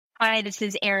Hi, this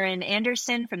is Erin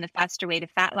Anderson from the Fasterway to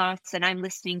Fat Loss, and I'm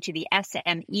listening to the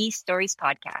SME Stories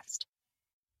podcast.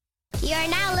 You are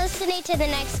now listening to the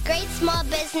next great small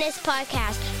business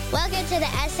podcast. Welcome to the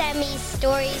SME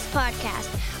Stories podcast,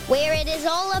 where it is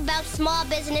all about small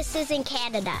businesses in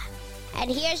Canada.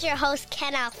 And here's your host,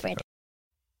 Ken Alfred.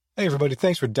 Hey everybody,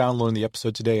 thanks for downloading the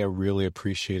episode today. I really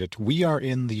appreciate it. We are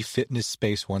in the fitness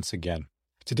space once again.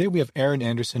 Today we have Erin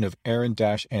Anderson of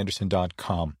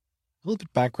erin-anderson.com. A little bit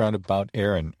of background about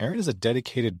Erin. Erin is a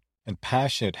dedicated and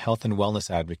passionate health and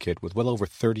wellness advocate with well over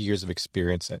 30 years of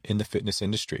experience in the fitness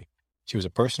industry. She was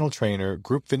a personal trainer,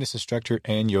 group fitness instructor,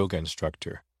 and yoga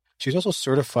instructor. She's also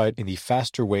certified in the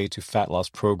Fasterway to Fat Loss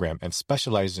program and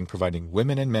specializes in providing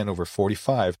women and men over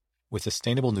 45 with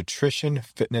sustainable nutrition,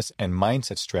 fitness, and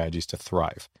mindset strategies to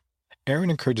thrive.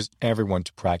 Erin encourages everyone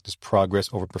to practice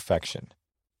progress over perfection.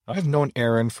 I've known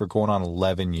Erin for going on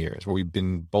 11 years, where we've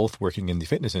been both working in the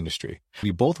fitness industry.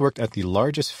 We both worked at the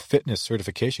largest fitness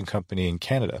certification company in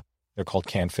Canada. They're called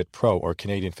CanFit Pro, or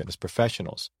Canadian Fitness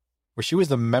Professionals, where she was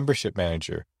the membership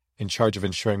manager in charge of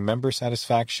ensuring member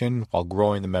satisfaction while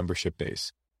growing the membership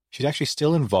base. She's actually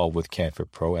still involved with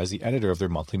CanFit Pro as the editor of their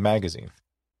monthly magazine.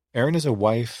 Erin is a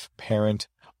wife, parent,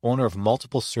 owner of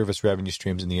multiple service revenue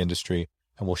streams in the industry,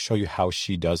 and we'll show you how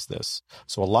she does this.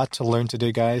 So a lot to learn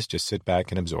today, guys. Just sit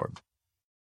back and absorb.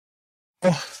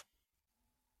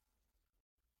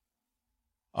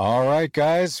 All right,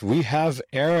 guys. We have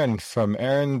Erin from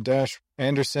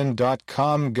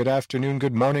erin-anderson.com. Good afternoon.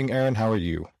 Good morning, Erin. How are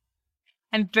you?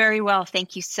 I'm very well.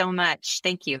 Thank you so much.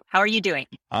 Thank you. How are you doing?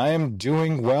 I am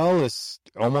doing well. It's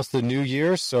almost the new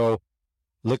year, so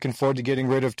looking forward to getting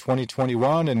rid of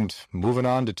 2021 and moving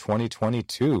on to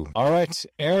 2022. All right,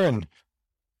 Erin.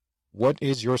 What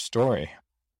is your story?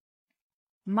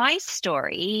 My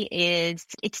story is,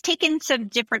 it's taken some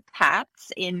different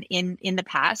paths in the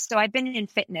past. So I've been in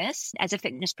fitness as a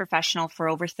fitness professional for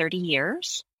over 30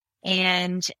 years.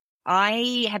 And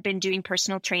I have been doing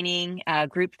personal training,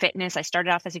 group fitness. I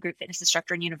started off as a group fitness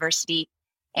instructor in university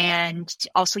and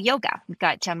also yoga.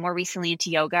 Got more recently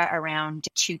into yoga around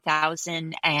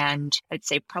 2000 and I'd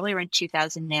say probably around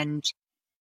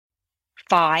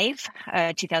 2005,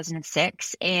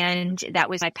 2006. And that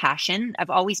was my passion. I've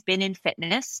always been in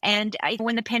fitness. And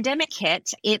when the pandemic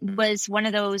hit, it was one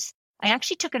of those, I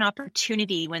actually took an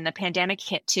opportunity when the pandemic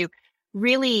hit to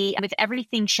really, with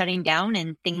everything shutting down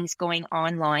and things going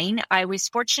online, I was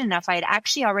fortunate enough. I had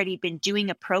actually already been doing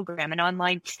a program, an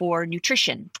online for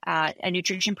nutrition, a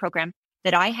nutrition program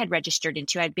that I had registered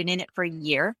into. I'd been in it for a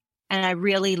year. And I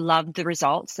really loved the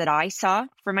results that I saw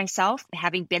for myself.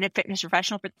 Having been a fitness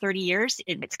professional for 30 years,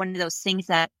 it's one of those things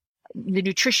that the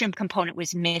nutrition component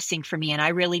was missing for me. And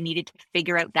I really needed to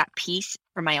figure out that piece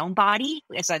for my own body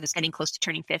as I was getting close to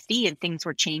turning 50 and things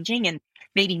were changing and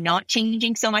maybe not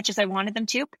changing so much as I wanted them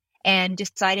to. And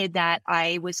decided that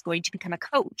I was going to become a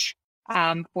coach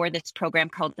for this program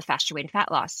called the Fasterway to Fat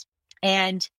Loss.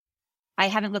 And I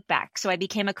haven't looked back. So I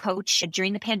became a coach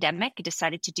during the pandemic. I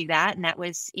decided to do that. And that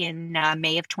was in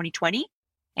May of 2020.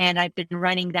 And I've been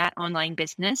running that online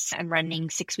business. I'm running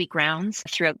 6-week rounds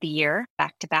throughout the year,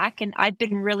 back to back. And I've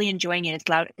been really enjoying it.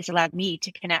 It's allowed me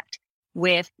to connect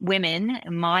with women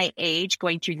my age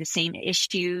going through the same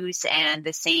issues and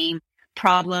the same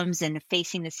problems and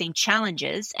facing the same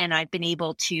challenges. And I've been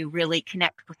able to really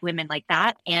connect with women like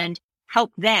that and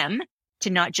help them to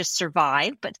not just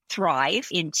survive, but thrive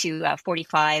into a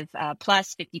 45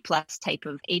 plus, 50 plus type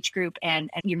of age group. And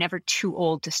you're never too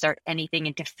old to start anything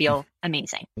and to feel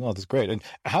amazing. Well, that's great. And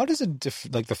how does it,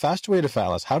 like the Fasterway to Fat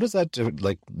Loss, how does that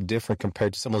differ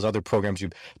compared to some of those other programs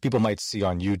people might see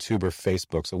on YouTube or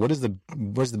Facebook? So what's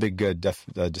the big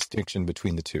distinction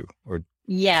between the two?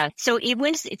 Yeah. So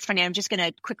it's funny. I'm just going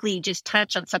to quickly just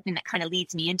touch on something that kind of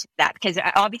leads me into that, because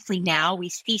obviously now we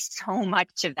see so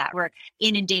much of that. We're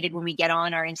inundated when we get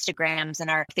on our Instagrams and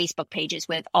our Facebook pages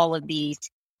with all of these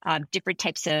different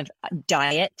types of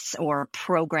diets or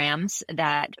programs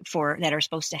that are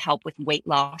supposed to help with weight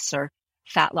loss or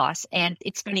fat loss. And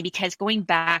it's funny because going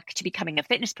back to becoming a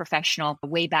fitness professional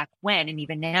way back when, and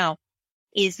even now,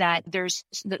 is that there's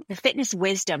the fitness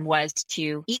wisdom was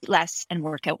to eat less and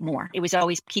work out more. It was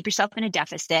always keep yourself in a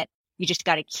deficit. You just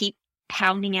got to keep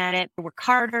pounding at it, work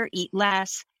harder, eat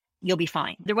less, you'll be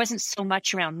fine. There wasn't so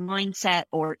much around mindset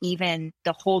or even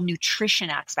the whole nutrition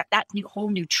aspect. That whole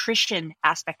nutrition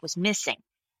aspect was missing.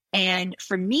 And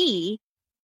for me,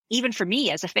 even for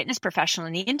me as a fitness professional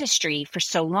in the industry for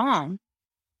so long,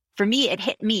 for me, it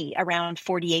hit me around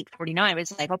 48, 49. I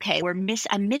was like, okay, I'm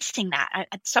missing that.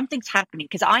 Something's happening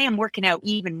because I am working out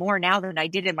even more now than I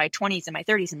did in my 20s and my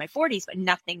 30s and my 40s, but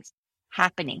nothing's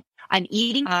happening. I'm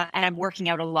eating and I'm working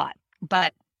out a lot.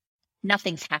 But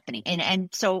nothing's happening. And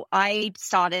so I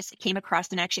saw this, came across,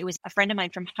 and actually it was a friend of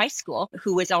mine from high school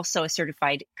who was also a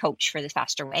certified coach for the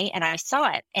Fasterway. And I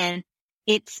saw it, and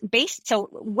it's based. So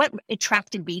what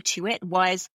attracted me to it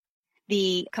was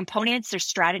the components or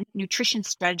nutrition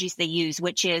strategies they use,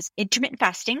 which is intermittent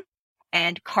fasting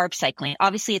and carb cycling.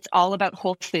 Obviously, it's all about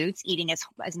whole foods, eating as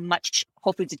much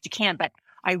whole foods as you can. But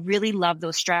I really love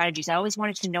those strategies. I always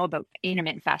wanted to know about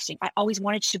intermittent fasting. I always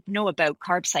wanted to know about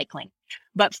carb cycling.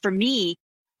 But for me,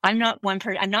 I'm not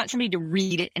somebody to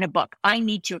read it in a book. I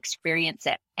need to experience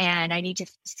it, and I need to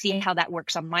see how that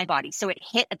works on my body. So it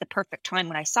hit at the perfect time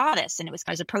when I saw this, and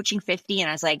I was approaching 50, and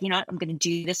I was like, you know what, I'm going to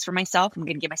do this for myself. I'm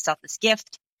going to give myself this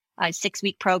gift. A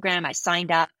 6-week program. I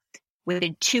signed up.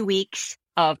 Within 2 weeks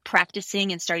of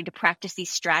practicing and starting to practice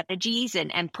these strategies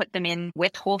and put them in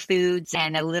with whole foods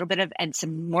and a little bit of, and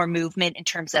some more movement in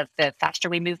terms of the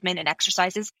Fasterway movement and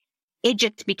exercises, it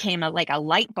just became like a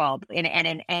light bulb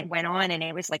and went on. And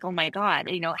it was like, oh my God,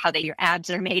 you know, how your abs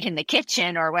are made in the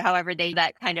kitchen or however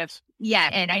that kind of, yeah.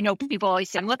 And I know people always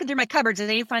say, I'm looking through my cupboards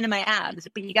and I ain't finding my abs,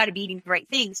 but you got to be eating the right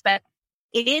things. But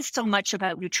it is so much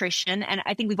about nutrition. And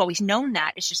I think we've always known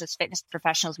that. It's just as fitness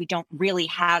professionals, we don't really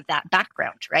have that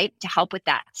background, right, to help with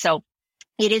that. So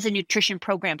it is a nutrition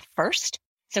program first.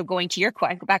 So going to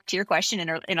back to your question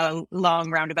in a long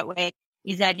roundabout way,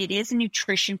 is that it is a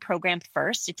nutrition program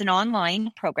first. It's an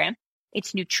online program.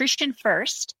 It's nutrition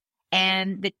first,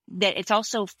 and that it's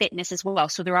also fitness as well.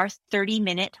 So there are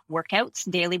 30-minute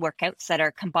workouts, daily workouts that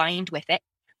are combined with it.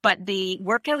 But the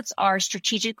workouts are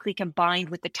strategically combined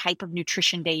with the type of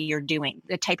nutrition day you're doing,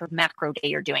 the type of macro day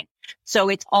you're doing. So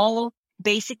it's all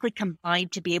basically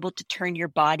combined to be able to turn your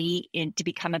body to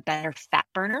become a better fat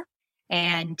burner.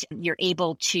 And you're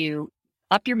able to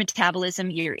up your metabolism.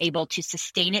 You're able to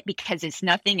sustain it because it's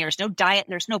nothing. There's no diet.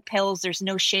 There's no pills. There's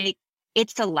no shake.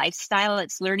 It's a lifestyle.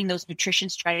 It's learning those nutrition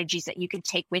strategies that you can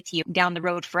take with you down the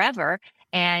road forever.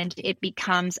 And it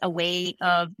becomes a way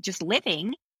of just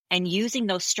living and using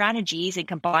those strategies and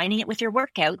combining it with your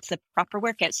workouts, the proper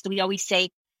workouts. So we always say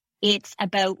it's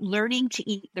about learning to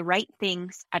eat the right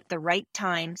things at the right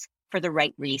times for the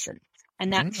right reasons.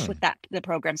 And that's what the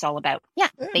program's all about. Yeah,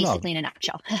 basically in a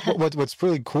nutshell. What's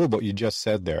really cool about what you just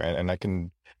said there, and I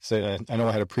can say, I know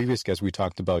I had a previous guest, we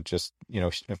talked about just, you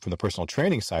know, from the personal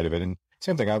training side of it. And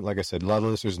same thing, like I said, a lot of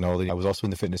listeners know that I was also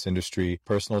in the fitness industry,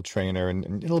 personal trainer, and a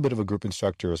little bit of a group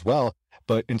instructor as well.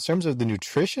 But in terms of the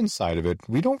nutrition side of it,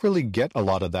 we don't really get a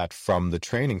lot of that from the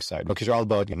training side, because you're all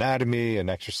about anatomy and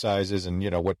exercises and, you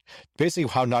know, basically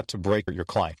how not to break your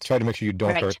client. Try to make sure you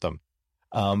don't hurt them.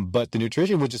 But the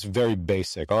nutrition was just very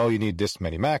basic. Oh, you need this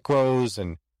many macros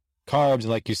and carbs. And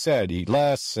like you said, eat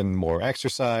less and more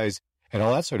exercise and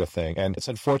all that sort of thing. And it's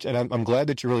unfortunate. And I'm glad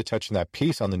that you're really touching that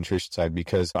piece on the nutrition side,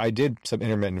 because I did some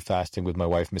intermittent fasting with my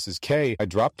wife, Mrs. K. I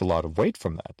dropped a lot of weight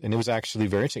from that. And it was actually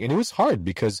very interesting. And it was hard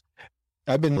because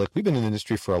we've been in the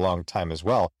industry for a long time as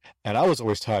well. And I was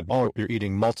always taught, oh, you're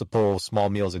eating multiple small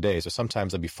meals a day. So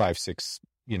sometimes it'll be 5, 6,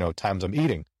 times I'm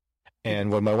eating. And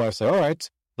when my wife said, all right,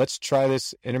 let's try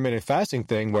this intermittent fasting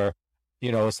thing where,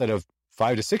 instead of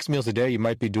 5 to 6 meals a day, you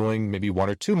might be doing maybe 1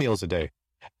 or 2 meals a day.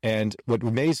 And what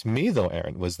amazed me though,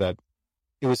 Erin, was that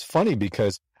it was funny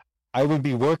because I would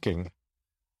be working,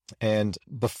 and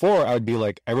before I would be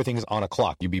like, everything's on a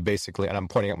clock. You'd be basically, and I'm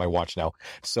pointing at my watch now,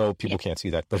 so people can't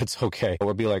see that, but it's okay. I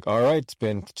would be like, all right, it's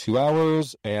been 2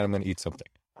 hours and I'm going to eat something.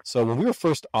 So when we were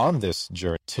first on this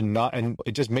journey and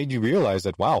it just made you realize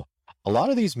that, wow, a lot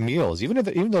of these meals, even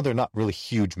though they're not really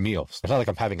huge meals, it's not like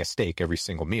I'm having a steak every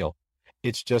single meal.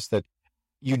 It's just that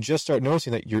you just start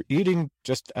noticing that you're eating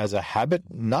just as a habit,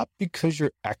 not because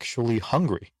you're actually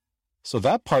hungry. So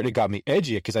that part, it got me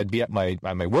edgy because I'd be at my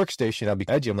workstation. I'd be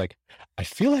edgy. I'm like, I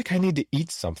feel like I need to eat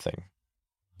something,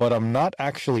 but I'm not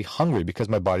actually hungry because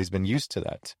my body's been used to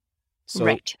that. So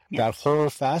that whole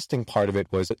fasting part of it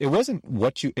wasn't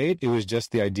what you ate. It was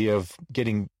just the idea of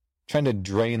trying to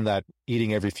drain that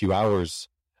eating every few hours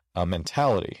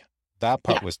mentality. That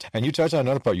part was, and you touched on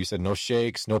another part. You said no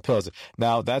shakes, no pills.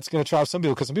 Now that's going to try some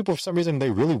people, because some people, for some reason, they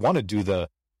really want to do the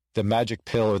magic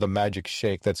pill or the magic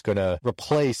shake that's going to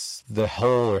replace the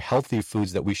whole or healthy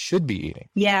foods that we should be eating.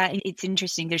 Yeah, it's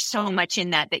interesting. There's so much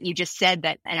in that you just said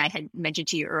that, and I had mentioned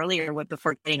to you earlier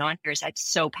before getting on here, is I'm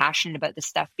so passionate about this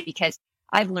stuff because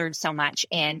I've learned so much.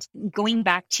 And going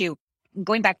back to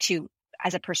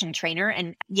as a personal trainer,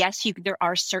 and yes, there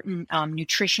are certain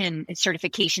nutrition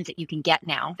certifications that you can get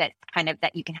now that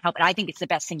you can help. And I think it's the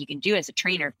best thing you can do as a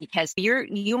trainer, because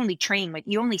you only train,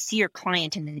 you only see your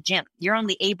client in the gym. You're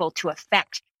only able to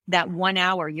affect that 1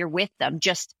 hour you're with them,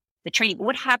 just the training.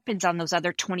 What happens on those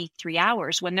other 23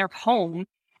 hours when they're home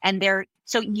And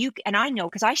and I know,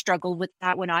 because I struggled with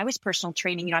that when I was personal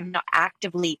training. I'm not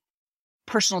actively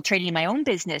personal training in my own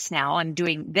business now. I'm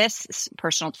doing this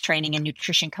personal training and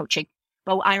nutrition coaching.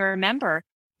 But I remember,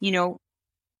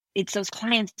 it's those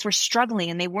clients were struggling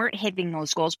and they weren't hitting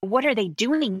those goals. But what are they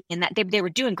doing in that? They were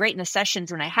doing great in the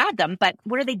sessions when I had them, but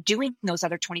what are they doing in those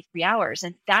other 23 hours?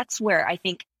 And that's where I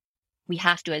think we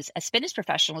have to, as fitness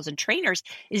professionals and trainers,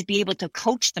 is be able to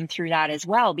coach them through that as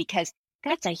well, because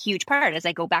that's a huge part. As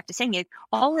I go back to saying it,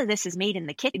 all of this is made in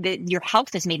the kitchen. Your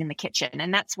health is made in the kitchen,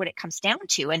 and that's what it comes down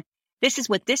to. And this is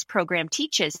what this program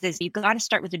teaches: is you've got to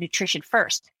start with the nutrition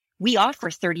first. We offer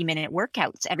 30-minute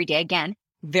workouts every day. Again,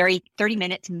 30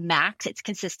 minutes max. It's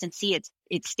consistency.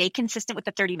 It's stay consistent with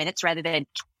the 30 minutes rather than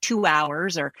 2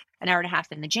 hours or an hour and a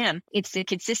half in the gym. It's the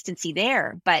consistency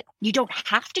there, but you don't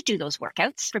have to do those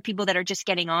workouts for people that are just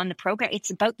getting on the program. It's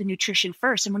about the nutrition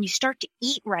first. And when you start to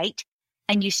eat right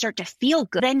and you start to feel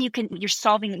good, then you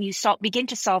begin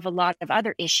to solve a lot of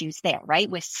other issues there, right?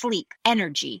 With sleep,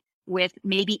 energy, with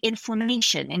maybe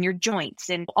inflammation in your joints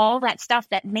and all that stuff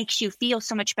that makes you feel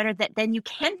so much better, that then you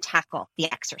can tackle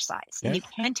the exercise and you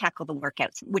can tackle the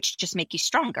workouts, which just make you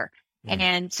stronger.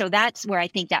 And so that's where I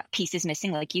think that piece is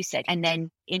missing, like you said. And then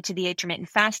into the intermittent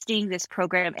fasting, this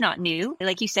program, not new.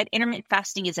 Like you said, intermittent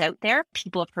fasting is out there.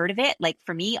 People have heard of it. Like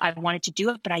for me, I wanted to do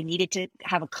it, but I needed to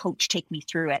have a coach take me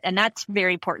through it. And that's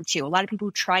very important too. A lot of people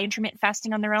who try intermittent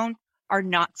fasting on their own are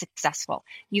not successful.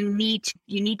 You need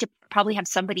to probably have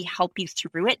somebody help you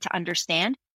through it to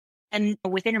understand. And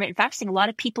with intermittent fasting, a lot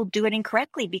of people do it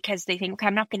incorrectly because they think, okay,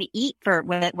 I'm not going to eat for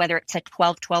whether it's a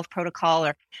 12-12 protocol,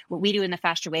 or what we do in the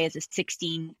Fasterway is a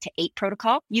 16-8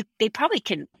 protocol. They probably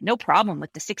can, no problem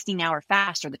with the 16-hour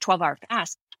fast or the 12-hour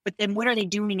fast. But then what are they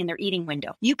doing in their eating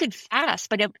window? You could fast,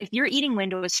 but if your eating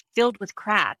window is filled with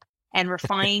crap and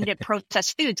refined and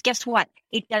processed foods, guess what?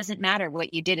 It doesn't matter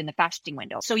what you did in the fasting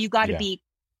window. So you got to be.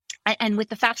 And with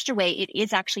the Fasterway, it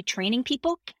is actually training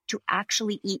people to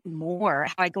actually eat more.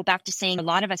 I go back to saying a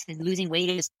lot of us is losing weight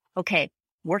is, okay,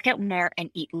 work out more and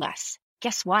eat less.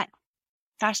 Guess what?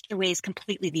 Fasterway is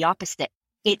completely the opposite.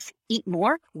 It's eat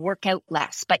more, work out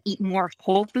less, but eat more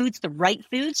whole foods, the right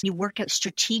foods. You work out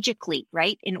strategically,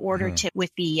 right? In order to,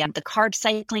 with the carb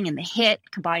cycling and the HIIT,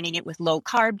 combining it with low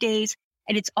carb days.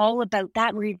 And it's all about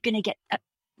that, where you're going to get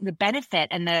the benefit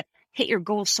and hit your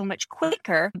goals so much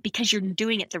quicker because you're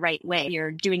doing it the right way.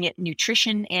 You're doing it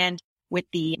nutrition and with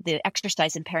the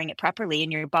exercise and pairing it properly,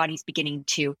 and your body's beginning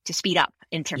to speed up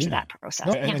in terms of that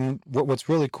process. And what's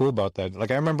really cool about that,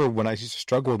 like I remember when I used to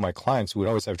struggle with my clients who would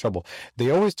always have trouble, they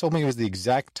always told me it was the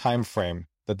exact time frame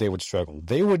that they would struggle.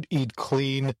 They would eat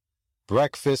clean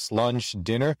breakfast, lunch,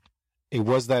 dinner. It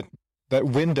was that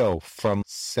window from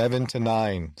 7 to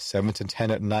 9, 7 to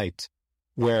 10 at night,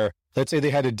 where let's say they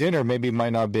had a dinner, maybe it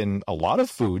might not have been a lot of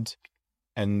food.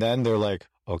 And then they're like,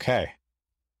 okay,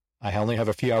 I only have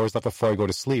a few hours left before I go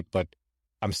to sleep, but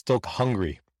I'm still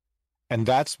hungry. And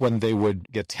that's when they would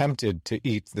get tempted to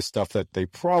eat the stuff that they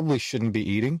probably shouldn't be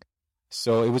eating.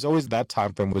 So it was always that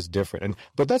time frame was different.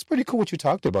 But that's pretty cool what you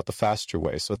talked about, the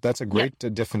Fasterway. So that's a great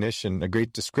definition, a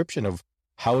great description of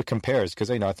how it compares. Because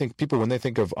I think people, when they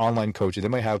think of online coaching, they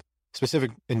might have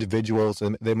specific individuals,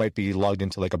 and they might be logged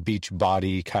into like a Beach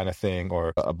Body kind of thing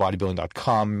or a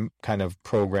bodybuilding.com kind of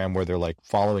program where they're like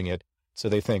following it. So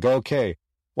they think, okay,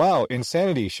 wow,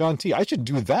 Insanity, Shaun T, I should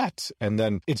do that. And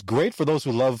then it's great for those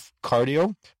who love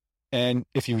cardio. And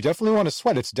if you definitely want to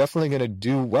sweat, it's definitely going to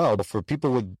do well. But for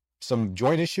people with some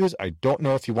joint issues, I don't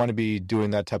know if you want to be doing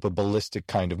that type of ballistic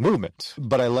kind of movement.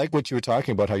 But I like what you were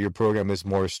talking about, how your program is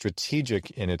more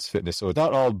strategic in its fitness. So it's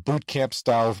not all boot camp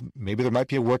style. Maybe there might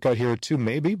be a workout here or two,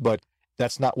 maybe, but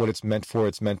that's not what it's meant for.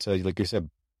 It's meant to, like you said,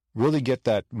 really get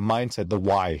that mindset, the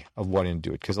why of wanting to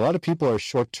do it. Because a lot of people are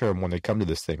short term when they come to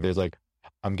this thing. There's like,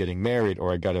 I'm getting married,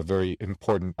 or I got a very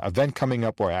important event coming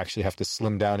up where I actually have to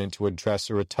slim down into a dress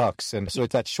or a tux. And so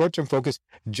it's that short term focus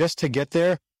just to get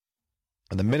there.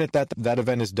 And the minute that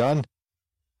event is done,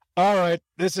 all right,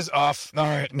 this is off. All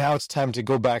right, now it's time to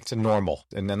go back to normal.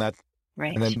 And then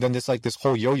and then it's like this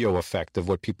whole yo-yo effect of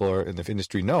what people are in the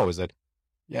industry know is that,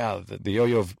 the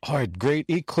yo-yo of, all right, great,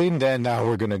 eat clean, then now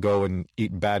we're going to go and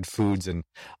eat bad foods and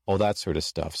all that sort of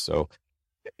stuff. So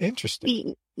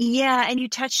interesting. Yeah, and you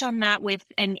touched on that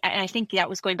and I think that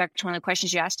was going back to one of the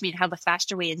questions you asked me, how the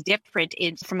Fasterway is different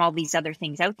from all these other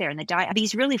things out there in the diet.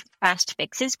 These really fast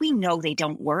fixes, we know they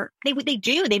don't work. They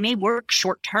do. They may work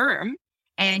short term,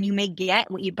 and you may get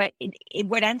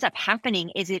what ends up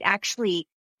happening is it actually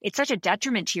it's such a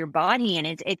detriment to your body, and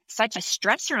it's such a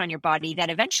stressor on your body that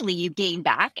eventually you gain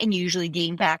back, and you usually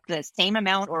gain back the same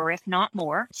amount or if not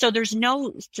more. So there's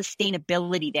no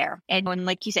sustainability there. And when,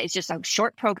 like you said, it's just a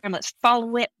short program, let's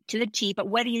follow it to the T. But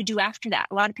what do you do after that?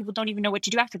 A lot of people don't even know what to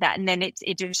do after that. And then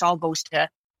it just all goes to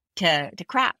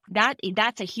crap.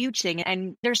 That's a huge thing.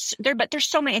 And there's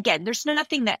so many, again, there's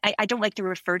nothing that I don't like to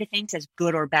refer to things as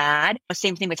good or bad.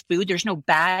 Same thing with food. There's no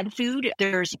bad food.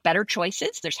 There's better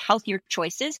choices. There's healthier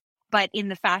choices. But in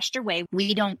the Fasterway,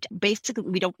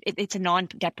 it's a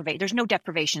non-deprivation. There's no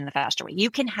deprivation in the Fasterway.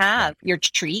 You can have your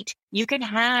treat. You can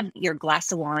have your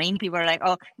glass of wine. People are like,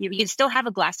 oh, you can still have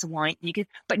a glass of wine.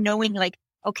 But knowing like,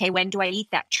 okay, when do I eat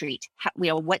that treat?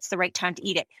 What's the right time to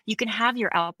eat it? You can have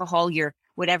your alcohol, your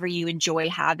whatever you enjoy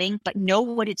having, but know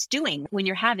what it's doing when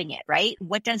you're having it, right?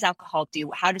 What does alcohol do?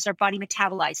 How does our body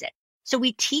metabolize it? So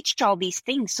we teach all these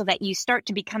things so that you start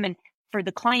to become, and for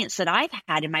the clients that I've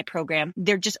had in my program,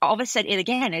 they're just all of a sudden,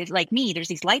 again, it's like me, there's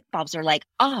these light bulbs are like,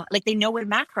 like they know what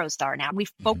macros are now. We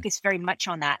focus very much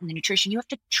on that in the nutrition. You have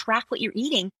to track what you're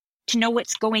eating to know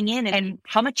what's going in and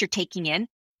how much you're taking in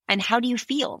and how do you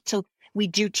feel. So we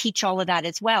do teach all of that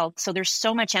as well. So there's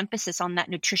so much emphasis on that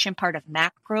nutrition part of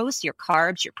macros, your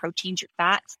carbs, your proteins, your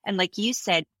fats. And like you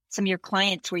said, some of your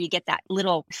clients where you get that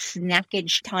little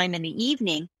snackage time in the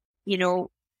evening,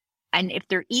 and if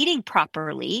they're eating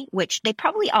properly, which they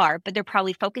probably are, but they're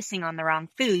probably focusing on the wrong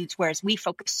foods, whereas we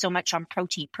focus so much on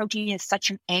protein. Protein is such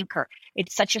an anchor.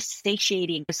 It's such a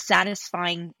satiating,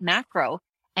 satisfying macro.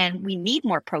 And we need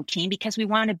more protein because we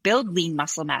want to build lean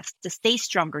muscle mass to stay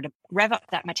stronger, to rev up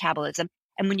that metabolism.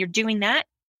 And when you're doing that,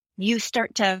 you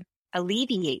start to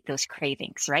alleviate those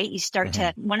cravings, right? You start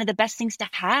to, one of the best things to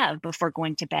have before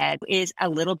going to bed is a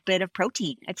little bit of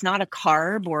protein. It's not a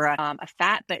carb or a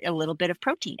fat, but a little bit of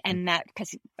protein. And that,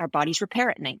 because our bodies repair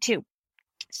at night too.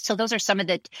 So those are some of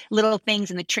the little things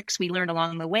and the tricks we learned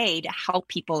along the way to help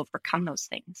people overcome those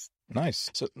things. Nice.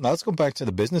 So now let's go back to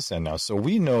the business end now. So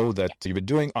we know that you've been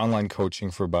doing online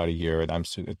coaching for about a year, and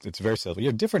it's very successful. You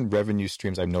have different revenue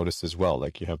streams I've noticed as well.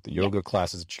 Like you have the yoga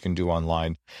classes that you can do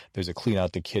online. There's a clean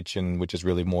out the kitchen, which is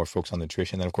really more focused on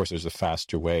nutrition. Then of course there's the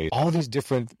Fasterway. All these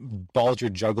different balls you're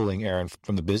juggling, Erin,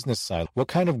 from the business side. What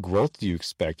kind of growth do you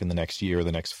expect in the next year or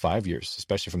the next 5 years,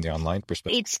 especially from the online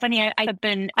perspective? It's funny. I've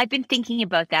been thinking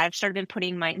about that. I've started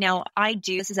putting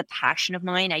this is a passion of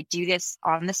mine. I do this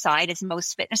on the side, as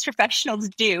most fitness professionals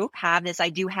do have this. I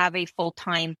do have a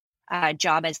full-time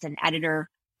job as an editor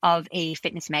of a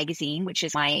fitness magazine, which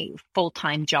is my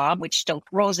full-time job, which still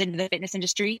rolls into the fitness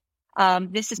industry.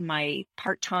 This is my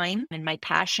part-time and my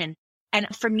passion.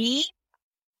 And for me,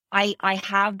 I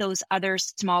have those other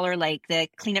smaller, like the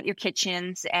clean up your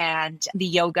kitchens and the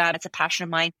yoga. That's a passion of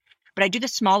mine. But I do the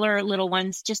smaller little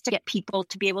ones just to get people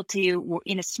to be able to,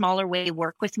 in a smaller way,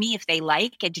 work with me if they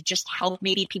like, and to just help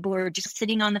maybe people who are just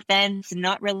sitting on the fence and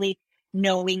not really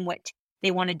knowing what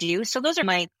they want to do. So those are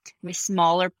my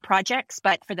smaller projects.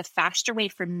 But for the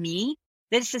Fasterway, for me,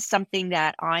 this is something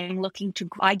that I'm looking to,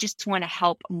 I just want to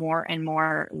help more and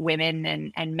more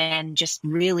women and men just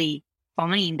really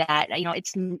find that,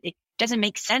 it doesn't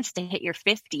make sense to hit your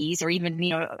 50s or even,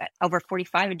 over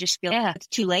 45 and just feel, it's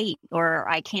too late or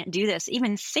I can't do this.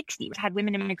 Even 60. I've had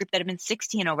women in my group that have been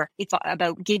 60 and over. It's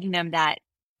about giving them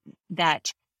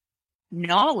that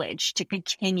knowledge to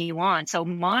continue on. So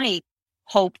my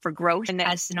hope for growth, and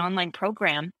as an online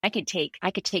program, I could take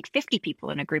 50 people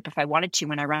in a group if I wanted to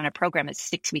when I run a program.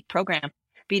 It's a 6-week program.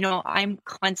 But, I'm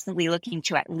constantly looking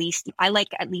to at least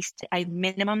a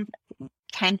minimum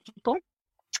 10 people,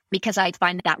 because I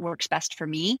find that works best for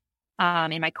me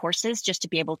in my courses, just to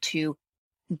be able to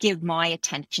give my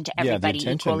attention to everybody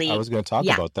equally. I was going to talk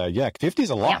about that. Yeah, 50 is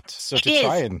a lot. Yeah, so to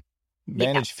try and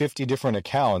manage 50 different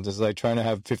accounts is like trying to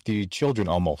have 50 children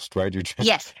almost, right?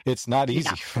 It's not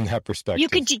easy from that perspective. You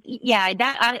could,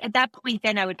 at that point,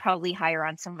 then I would probably hire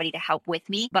on somebody to help with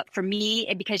me. But for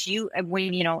me, because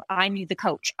I'm the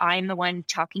coach, I'm the one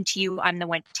talking to you, I'm the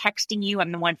one texting you,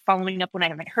 I'm the one following up when I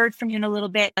haven't heard from you in a little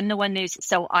bit. I'm the one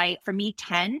for me,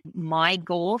 10, my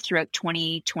goal throughout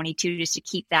 2022 is to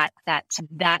keep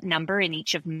that number in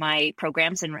each of my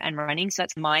programs and running. So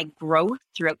that's my growth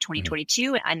throughout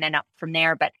 2022 and then up from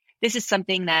there. But this is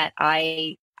something that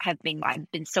I've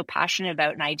been so passionate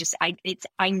about. And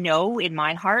I know in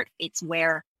my heart, it's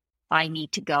where I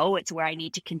need to go. It's where I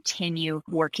need to continue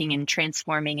working and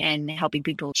transforming and helping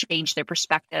people change their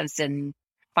perspectives and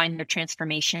find their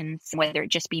transformations, whether it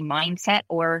just be mindset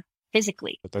or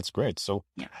physically. That's great. So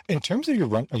in terms of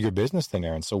your business then,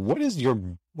 Erin, so what is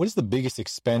the biggest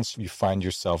expense you find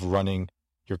yourself running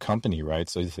your company, right?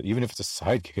 So even if it's a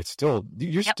side gig, it's still,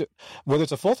 whether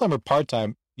it's a full-time or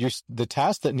part-time, the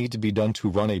tasks that need to be done to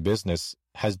run a business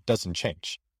doesn't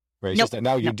change, right? It's Nope. just that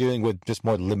now you're Nope. dealing with just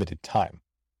more limited time.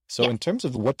 So Yeah. in terms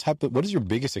of what is your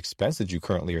biggest expense that you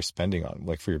currently are spending on,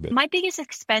 like for your business? My biggest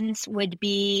expense would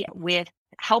be with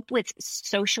help with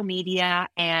social media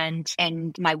and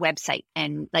my website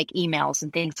and like emails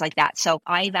and things like that. So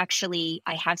I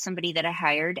have somebody that I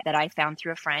hired that I found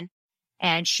through a friend,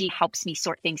 and she helps me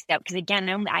sort things out. Because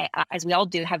again, I, as we all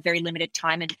do, have very limited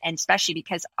time, and especially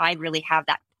because I really have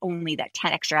only that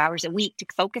 10 extra hours a week to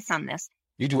focus on this.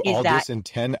 You do all this in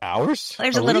 10 hours?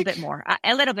 There's a little week? bit more,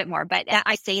 but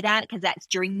I say that because that's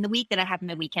during the week, that I have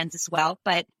my weekends as well.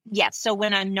 But yes, so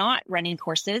when I'm not running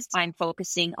courses, I'm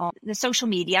focusing on the social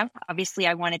media. Obviously,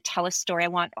 I want to tell a story. I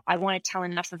want to tell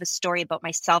enough of a story about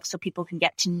myself so people can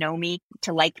get to know me,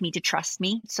 to like me, to trust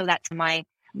me. So that's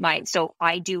so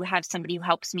I do have somebody who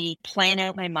helps me plan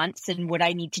out my months and what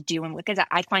I need to do. And because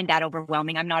I find that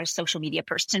overwhelming. I'm not a social media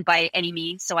person by any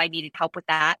means, so I needed help with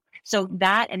that. So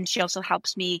that, and she also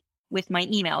helps me with my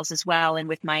emails as well, and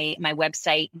with my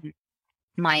website, and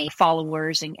my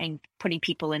followers, and putting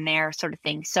people in there, sort of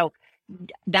thing. So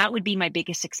that would be my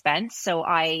biggest expense. So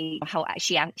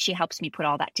she helps me put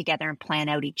all that together and plan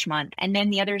out each month. And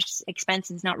then the other expense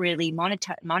is not really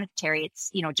monetary.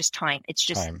 It's, just time. It's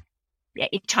just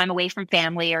time away from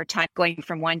family, or time going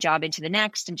from one job into the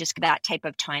next, and just that type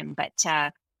of time. But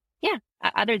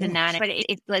other than that, but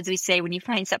as we say, when you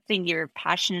find something you're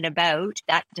passionate about,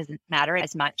 that doesn't matter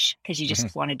as much because you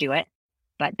just want to do it.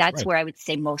 But that's where I would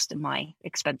say most of my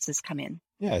expenses come in.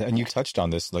 Yeah, and you touched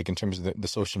on this, like in terms of the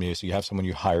social media. So you have someone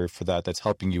you hire for that's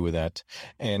helping you with that.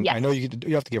 And I know you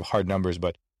have to give hard numbers,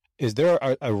 but is there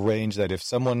a range that if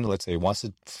someone, let's say, wants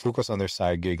to focus on their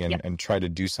side gig and try to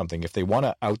do something, if they want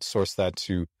to outsource that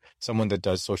to someone that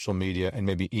does social media and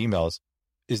maybe emails,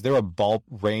 is there a bulk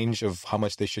range of how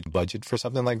much they should budget for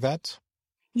something like that?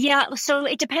 Yeah, so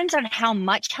it depends on how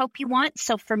much help you want.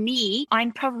 So for me,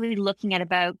 I'm probably looking at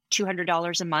about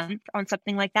 $200 a month on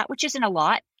something like that, which isn't a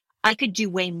lot. I could do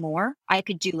way more. I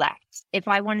could do less. If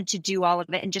I wanted to do all of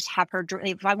it and just have her,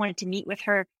 if I wanted to meet with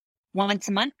her once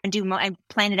a month and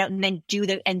plan it out and then do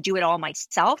it all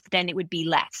myself, then it would be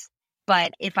less.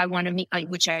 But if I want to meet,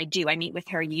 which I do, I meet with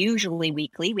her usually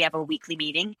weekly. We have a weekly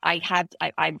meeting.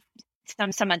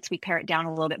 Some months we pare it down a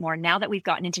little bit more. Now that we've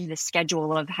gotten into the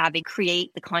schedule of having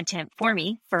create the content for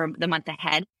me for the month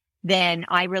ahead, then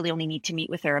I really only need to meet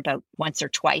with her about once or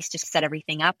twice to set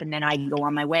everything up, and then I can go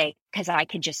on my way because I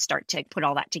can just start to put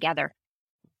all that together.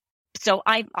 So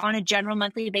on a general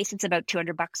monthly basis, about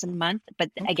 $200 a month. But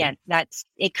again,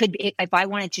 if I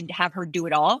wanted to have her do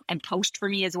it all and post for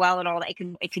me as well and all that,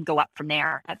 it could go up from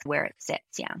there. That's where it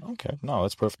sits. Yeah. Okay. No,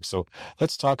 that's perfect. So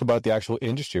let's talk about the actual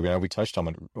industry. We touched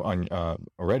on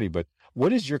already, but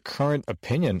what is your current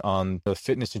opinion on the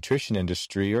fitness nutrition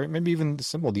industry, or maybe even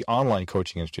the online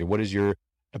coaching industry? What is your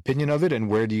opinion of it, and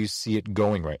where do you see it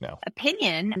going right now?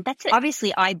 Opinion, that's it.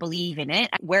 Obviously I believe in it.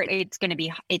 Where it's going to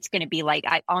be like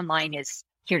online is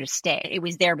here to stay. It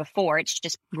was there before. It's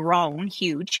just grown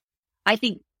huge. I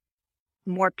think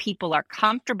more people are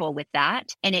comfortable with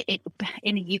that, and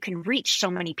and you can reach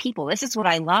so many people. This is what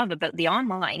I love about the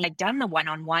online. I've done the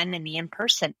one-on-one and the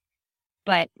in-person,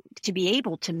 but to be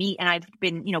able to meet, and I've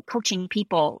been, coaching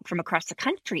people from across the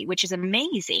country, which is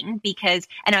amazing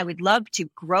and I would love to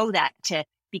grow that to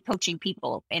be coaching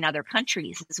people in other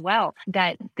countries as well,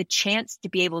 that the chance to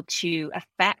be able to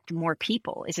affect more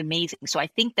people is amazing. So I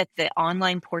think that the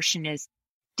online portion is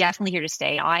definitely here to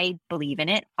stay. I believe in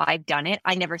it. I've done it.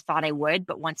 I never thought I would,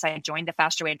 but once I joined the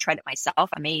Fasterway and tried it myself,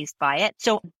 amazed by it.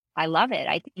 So I love it.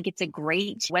 I think it's a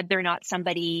great, whether or not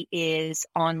somebody is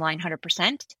online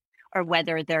 100%, or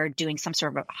whether they're doing some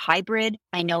sort of a hybrid.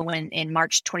 I know in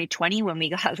March 2020, when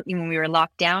we were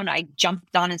locked down, I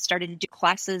jumped on and started to do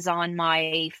classes on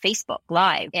my Facebook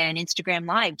Live and Instagram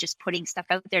Live, just putting stuff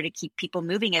out there to keep people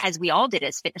moving, as we all did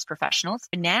as fitness professionals.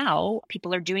 And now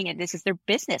people are doing it. This is their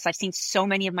business. I've seen so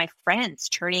many of my friends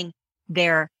turning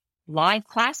their live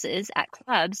classes at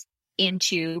clubs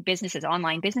into businesses,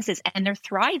 online businesses, and they're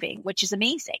thriving, which is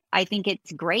amazing. I think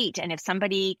it's great. And if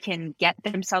somebody can get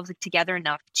themselves together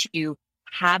enough to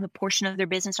have a portion of their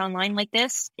business online like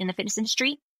this in the fitness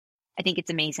industry, I think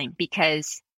it's amazing,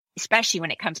 because especially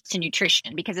when it comes to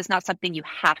nutrition, because it's not something you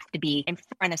have to be in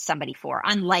front of somebody for,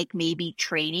 unlike maybe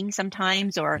training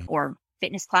sometimes or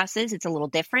fitness classes. It's a little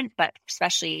different, but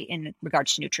especially in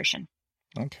regards to nutrition.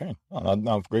 Okay.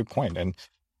 No, great point. And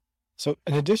so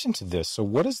in addition to this, so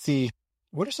what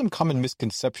are some common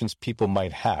misconceptions people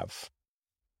might have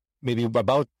maybe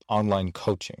about online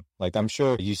coaching? Like, I'm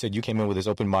sure you said you came in with this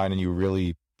open mind and you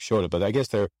really showed it, but I guess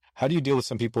how do you deal with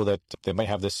some people that might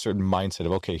have this certain mindset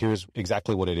of, okay, here's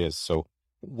exactly what it is. So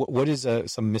What is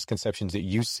some misconceptions that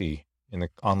you see in the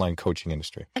online coaching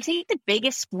industry? I think the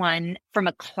biggest one from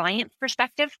a client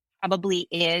perspective probably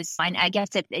is, and I guess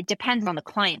it depends on the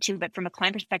client too, but from a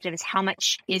client perspective is how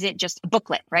much is it just a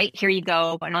booklet, right? Here you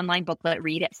go, an online booklet,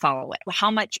 read it, follow it. How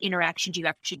much interaction do you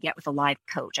actually get with a live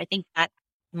coach? I think that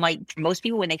might, for most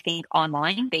people, when they think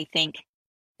online, they think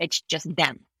it's just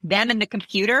them and the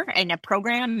computer and a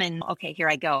program and okay, here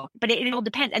I go. But it all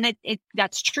depends. And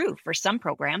that's true for some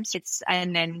programs.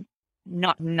 And then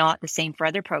not the same for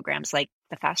other programs like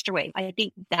the Fasterway. I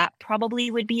think that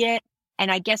probably would be it. And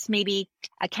I guess maybe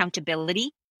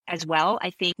accountability as well.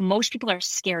 I think most people are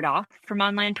scared off from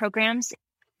online programs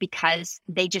because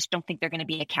they just don't think they're going to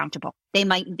be accountable. They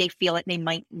feel it. They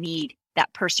might need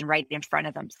that person right in front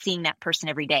of them, seeing that person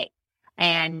every day.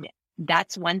 And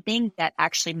that's one thing that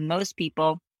actually most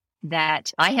people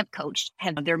that I have coached,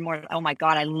 they're more, oh my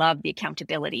God, I love the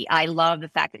accountability. I love the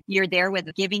fact that you're there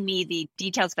with giving me the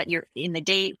details, but you're in the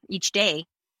day, each day,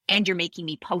 and you're making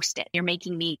me post it. You're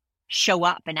making me show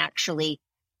up and actually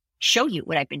show you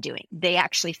what I've been doing. They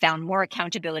actually found more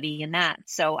accountability in that.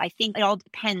 So I think it all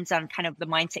depends on kind of the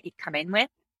mindset you come in with.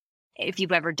 If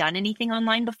you've ever done anything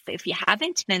online before, if you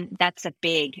haven't, then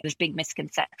there's big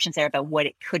misconceptions there about what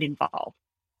it could involve.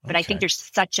 But I think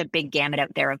there's such a big gamut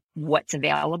out there of what's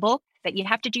available that you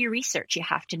have to do your research. You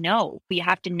have to know,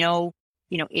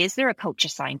 is there a coach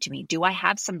assigned to me? Do I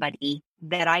have somebody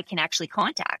that I can actually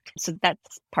contact? So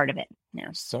that's part of it.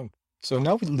 Yeah. So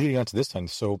now leading on to this time.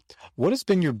 So what has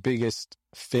been your biggest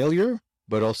failure,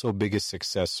 but also biggest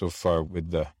success so far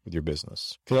with your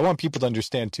business? Because I want people to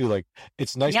understand too, like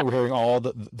it's nice that we're hearing all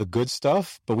the good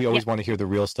stuff, but we always want to hear the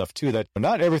real stuff too, that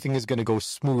not everything is going to go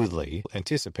smoothly,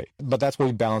 anticipate. But that's where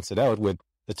we balance it out with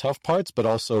the tough parts, but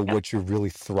also what you're really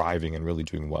thriving and really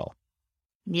doing well.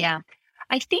 Yeah.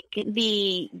 I think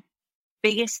the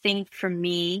biggest thing for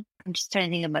me, I'm just trying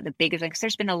to think about the biggest one, because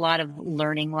there's been a lot of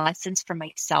learning lessons for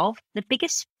myself. The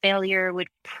biggest failure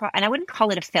and I wouldn't call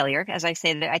it a failure, as I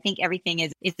say that I think everything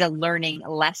is a learning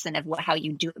lesson of how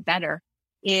you do it better,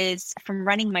 is from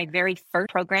running my very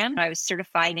first program. I was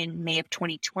certified in May of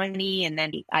 2020, and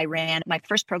then I ran my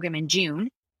first program in June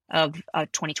of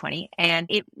 2020. And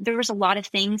there was a lot of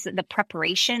things, the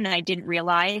preparation, and I didn't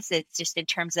realize it's just in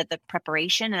terms of the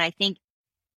preparation. And I think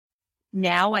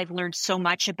now I've learned so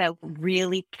much about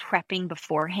really prepping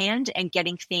beforehand and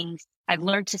getting things. I've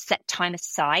learned to set time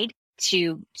aside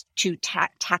to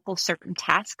tackle certain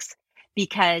tasks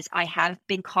because I have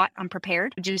been caught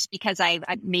unprepared just because I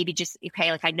maybe just,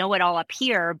 okay, like I know it all up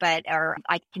here, or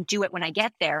I can do it when I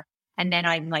get there. And then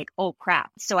I'm like, oh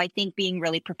crap. So I think being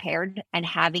really prepared and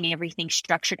having everything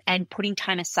structured and putting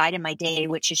time aside in my day,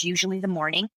 which is usually the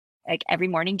morning, like every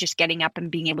morning, just getting up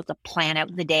and being able to plan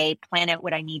out the day, plan out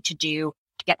what I need to do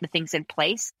to get the things in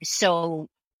place. So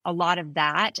a lot of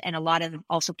that, and a lot of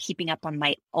also keeping up on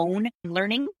my own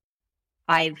learning.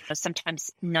 I've sometimes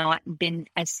not been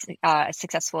as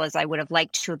successful as I would have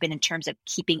liked to have been in terms of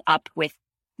keeping up with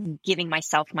giving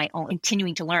myself my own,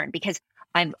 continuing to learn, because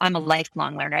I'm a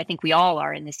lifelong learner. I think we all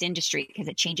are in this industry because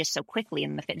it changes so quickly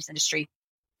in the fitness industry,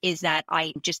 is that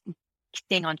I just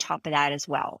staying on top of that as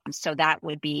well. So that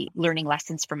would be learning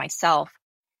lessons for myself.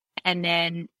 And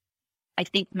then I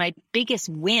think my biggest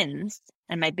wins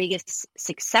and my biggest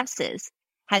successes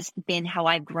has been how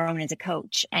I've grown as a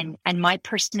coach, and my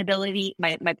personability,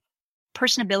 my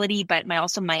personability, but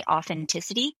also my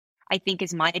authenticity, I think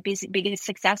is my biggest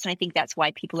success. And I think that's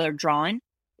why people are drawn,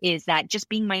 is that just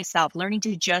being myself, learning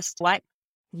to just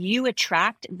you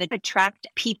attract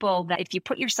people that if you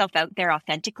put yourself out there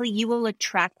authentically, you will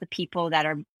attract the people that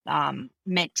are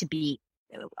meant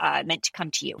to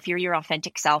come to you. If you're your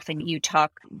authentic self and you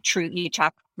talk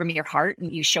from your heart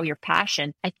and you show your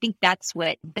passion, I think that's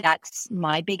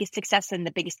my biggest success. And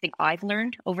the biggest thing I've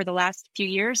learned over the last few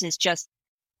years is just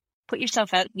put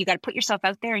yourself out. You got to put yourself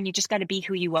out there, and you just got to be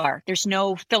who you are. There's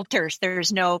no filters.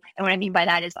 And what I mean by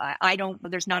that is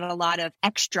there's not a lot of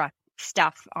extra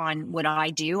stuff on what I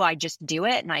do. I just do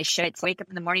it, and I should wake up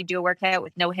in the morning, do a workout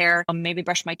with no hair, maybe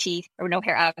brush my teeth, or no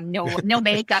hair, no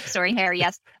makeup, sorry, hair,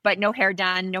 yes, but no hair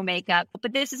done, no makeup.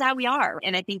 But this is how we are.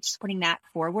 And I think just putting that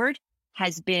forward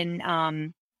has been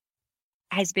a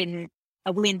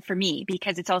win for me,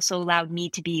 because it's also allowed me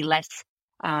to be less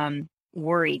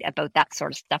worried about that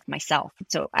sort of stuff myself.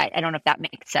 So I don't know if that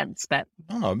makes sense, but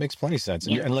no, it makes plenty of sense.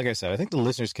 And like I said, I think the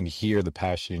listeners can hear the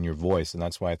passion in your voice, and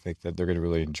that's why I think that they're going to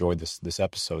really enjoy this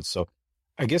episode. So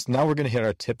I guess now we're going to hit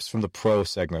our tips from the pro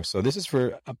segment. So this is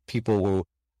for people who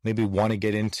maybe want to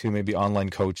get into maybe online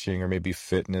coaching or maybe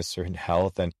fitness or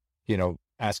health, and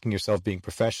asking yourself, being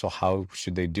professional, how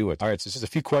should they do it? All right, so just a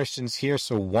few questions here.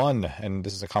 So one, and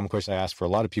this is a common question I ask for a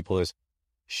lot of people, is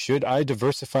Should I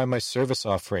diversify my service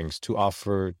offerings to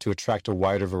attract a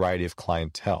wider variety of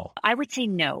clientele? I would say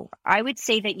no. I would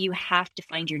say that you have to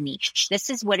find your niche. This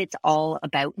is what it's all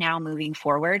about now moving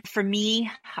forward. For me,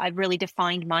 I've really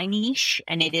defined my niche,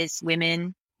 and it is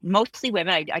women, mostly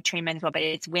women. I train men as well, but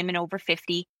it's women over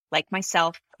 50, like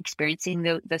myself, experiencing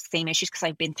the same issues because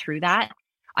I've been through that.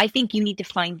 I think you need to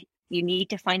find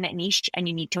that niche and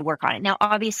you need to work on it. Now,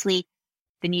 obviously,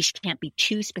 the niche can't be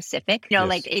too specific. Yes.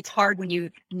 Like it's hard when you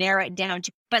narrow it down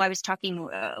to, but I was talking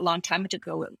a long time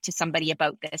ago to somebody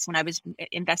about this when I was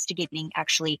investigating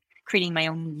actually creating my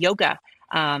own yoga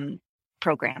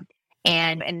program.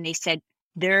 And they said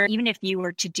even if you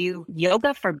were to do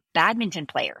yoga for badminton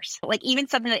players, like even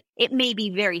something that it may be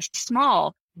very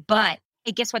small, but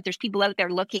hey, guess what? There's people out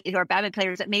there looking who are badminton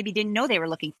players that maybe didn't know they were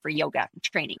looking for yoga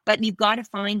training. But you've got to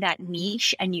find that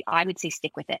niche, and I would say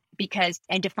stick with it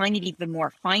and define it even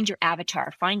more. Find your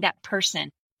avatar. Find that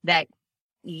person that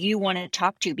you want to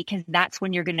talk to, because that's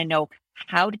when you're going to know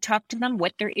how to talk to them,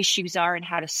 what their issues are, and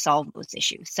how to solve those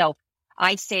issues. So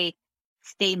I say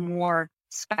stay more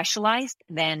specialized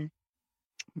than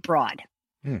broad.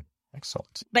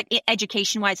 Excellent. But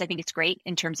education-wise, I think it's great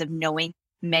in terms of knowing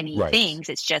many things.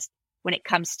 It's just when it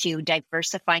comes to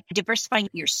diversifying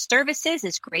your services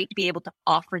is great to be able to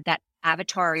offer that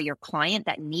avatar or your client,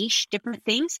 that niche, different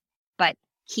things, but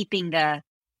keeping that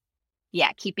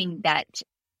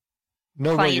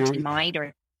client in mind,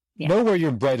 or know where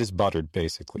your bread is buttered,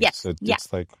 basically. Yes. So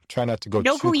it's like try not to go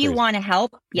know too who you crazy. want to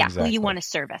help. Yeah. Exactly. Who you want to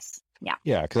service. Yeah.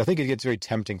 Yeah. Because I think it gets very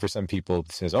tempting for some people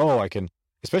that says, I can,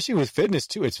 especially with fitness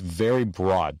too, it's very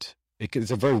broad.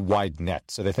 It's a very wide net.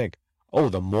 So they think,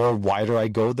 the more wider I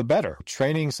go, the better.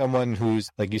 Training someone who's,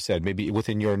 like you said, maybe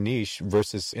within your niche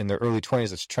versus in their early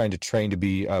 20s that's trying to train to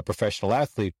be a professional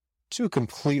athlete,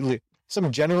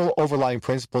 some general overlying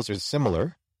principles are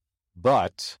similar,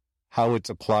 but how it's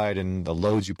applied and the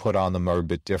loads you put on them are a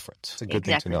bit different. It's a good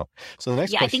thing to know. So the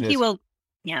next question I think is, you will.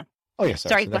 Yeah. Oh, yeah.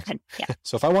 Sorry. Go ahead. Yeah.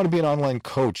 So if I want to be an online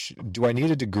coach, do I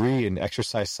need a degree in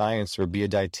exercise science or be a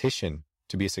dietitian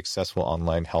to be a successful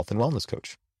online health and wellness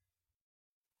coach?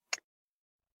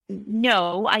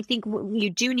 No, I think you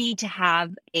do need to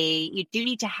have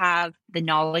the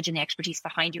knowledge and the expertise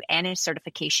behind you and a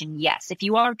certification. Yes. If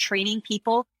you are training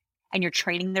people and you're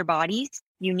training their bodies,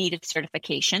 you need a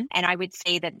certification. And I would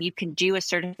say that you can do a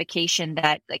certification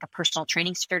like a personal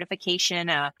training certification,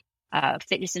 a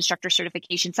fitness instructor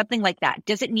certification, something like that.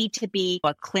 Does it need to be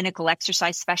a clinical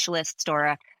exercise specialist or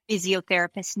a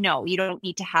physiotherapist? No, you don't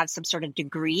need to have some sort of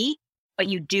degree, but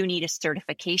you do need a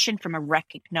certification from a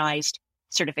recognized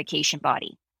certification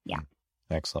body. Yeah.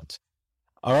 Excellent.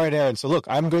 All right, Erin. So look,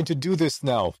 I'm going to do this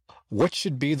now. What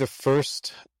should be the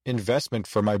first investment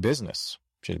for my business?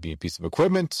 Should it be a piece of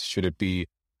equipment? Should it be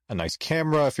a nice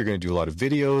camera if you're going to do a lot of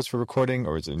videos for recording,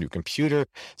 or is it a new computer?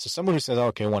 So someone who says,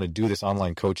 okay, I want to do this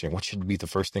online coaching, what should be the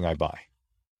first thing I buy?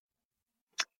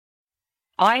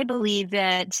 I believe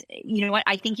that, you know what,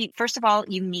 I think first of all,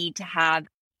 you need to have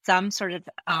some sort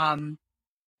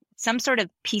of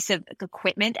piece of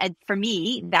equipment. And for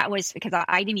me, that was because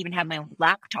I didn't even have my own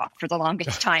laptop for the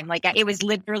longest time. Like it was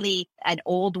literally an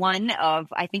old one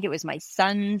I think it was my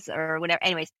son's or whatever.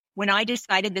 Anyways, when I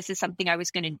decided this is something I was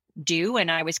going to do and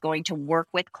I was going to work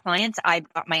with clients, I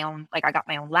got my own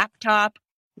laptop.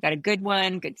 I got a good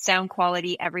one, good sound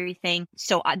quality, everything.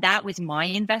 So that was my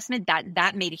investment.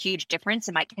 That made a huge difference.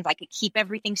 Because I could keep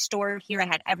everything stored here. I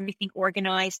had everything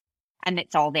organized. And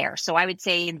it's all there. So I would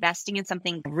say investing in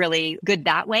something really good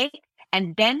that way.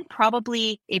 And then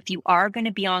probably if you are going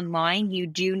to be online, you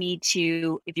do need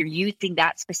to, if you're using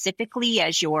that specifically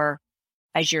as your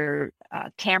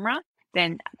camera,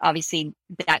 then obviously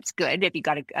that's good if you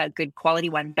got a good quality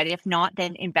one. But if not,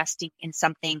 then investing in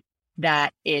something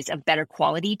that is of better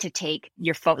quality to take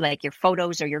your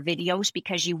photos or your videos,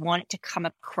 because you want it to come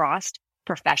across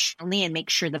professionally and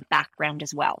make sure the background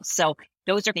as well. So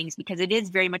those are things, because it is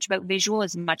very much about visual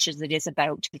as much as it is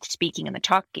about speaking and the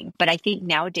talking. But I think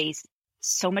nowadays,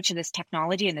 so much of this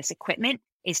technology and this equipment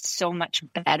is so much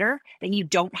better that you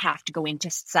don't have to go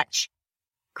into such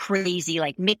crazy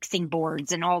like mixing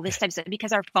boards and all this type of stuff,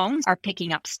 because our phones are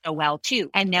picking up so well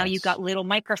too. And now you've got little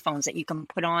microphones that you can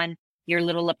put on your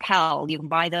little lapel. You can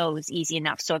buy those easy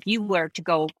enough. So if you were to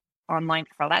go online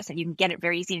for all that stuff, you can get it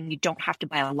very easy and you don't have to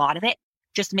buy a lot of it.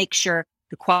 Just make sure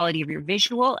the quality of your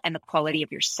visual and the quality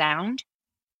of your sound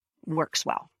works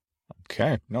well.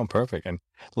 Okay. No, perfect. And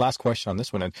last question on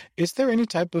this one. Is there any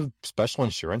type of special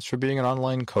insurance for being an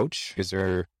online coach?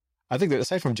 I think that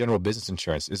aside from general business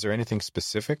insurance, is there anything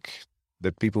specific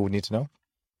that people would need to know?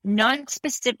 Not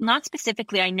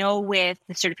specifically. I know with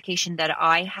the certification that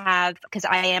I have, because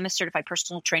I am a certified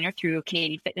personal trainer through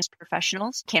Canadian Fitness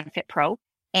Professionals, CanFit Pro.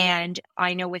 And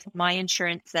I know with my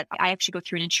insurance that I actually go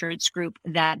through an insurance group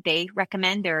that they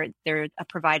recommend. They're a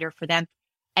provider for them.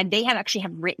 And they have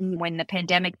written, when the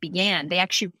pandemic began, they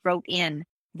actually wrote in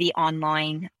the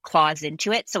online clause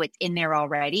into it. So it's in there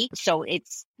already. So it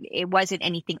wasn't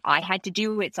anything I had to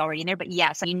do. It's already in there. But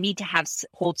yes, you need to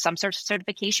hold some sort of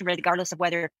certification, regardless of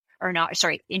whether or not,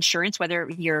 insurance, whether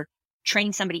you're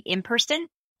training somebody in person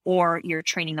or you're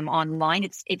training them online.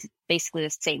 It's basically the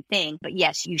same thing. But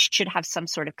yes, you should have some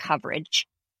sort of coverage,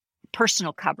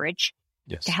 personal coverage,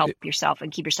 to help yourself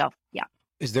and keep yourself. Yeah.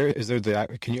 Are you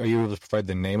able to provide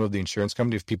the name of the insurance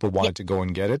company if people wanted to go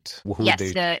and get it?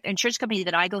 The insurance company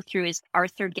that I go through is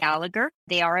Arthur Gallagher.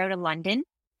 They are out of London,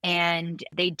 and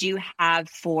they do have,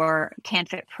 for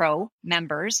CanFit Pro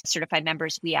members, certified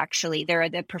members, they're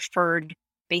the preferred,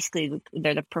 basically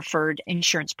they're the preferred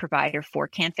insurance provider for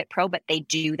CanFit Pro, but they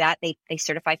do that. They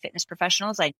certify fitness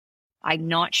professionals. I'm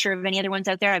not sure of any other ones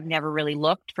out there. I've never really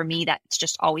looked. For me, that's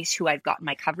just always who I've gotten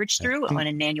my coverage through on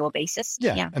an annual basis.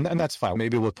 Yeah. And that's fine.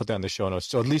 Maybe we'll put that in the show notes.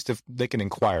 So at least if they can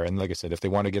inquire, and like I said, if they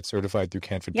want to get certified through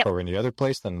CanFit Pro or any other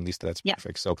place, then at least that's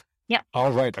perfect. So,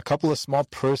 all right. A couple of smaller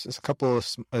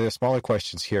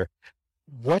questions here.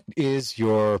 What is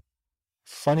your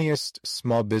funniest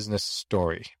small business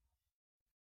story?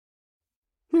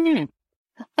 My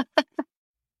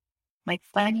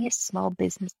funniest small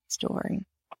business story.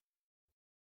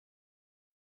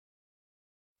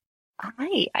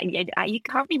 You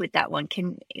caught me with that one.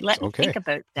 Let me think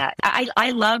about that.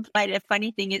 I love, a funny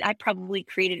thing is I probably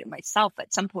created it myself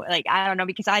at some point. I don't know,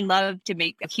 because I love to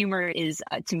make humor is,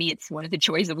 to me, it's one of the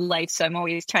joys of life. So I'm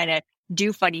always trying to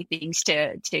do funny things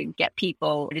to get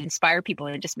people, to inspire people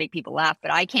and just make people laugh.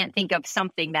 But I can't think of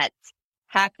something that's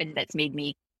happened that's made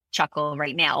me chuckle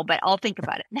right now, but I'll think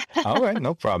about it. All right.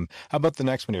 No problem. How about the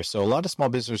next one here? So a lot of small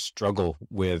businesses struggle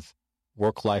with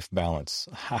work-life balance.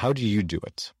 How do you do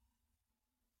it?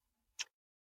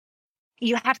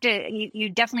 You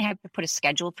definitely have to put a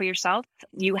schedule for yourself.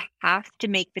 You have to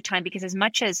make the time, because as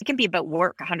much as it can be about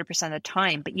work 100% of the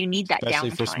time, but you need that downtime. Especially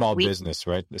for small business,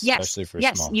 right? Especially for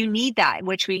small. You need that,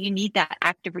 you need that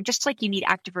active, just like you need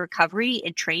active recovery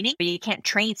and training. You can't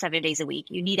train 7 days a week.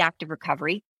 You need active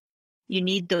recovery. You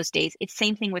need those days. It's the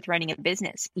same thing with running a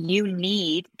business. You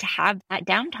need to have that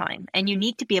downtime, and you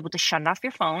need to be able to shut off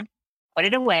your phone, put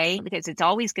it away, because it's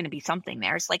always going to be something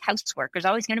there. It's like housework. There's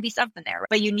always going to be something there.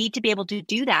 But you need to be able to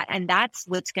do that. And that's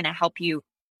what's going to help you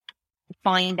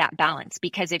find that balance.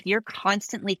 Because if you're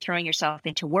constantly throwing yourself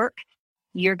into work,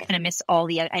 you're going to miss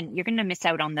and you're going to miss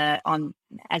out on,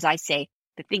 as I say,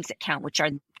 the things that count, which are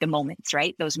the moments,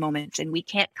 right? Those moments. And we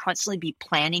can't constantly be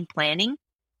planning,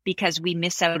 because we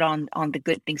miss out on the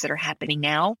good things that are happening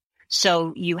now.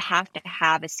 So you have to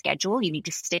have a schedule. You need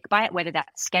to stick by it, whether that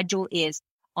schedule is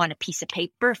on a piece of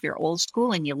paper, if you're old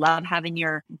school and you love having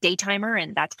your day timer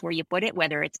and that's where you put it,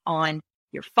 whether it's on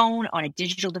your phone, on a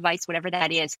digital device, whatever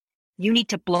that is, you need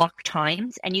to block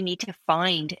times, and you need to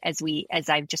find, as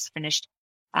I've just finished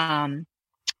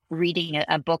reading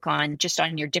a book on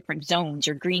your different zones,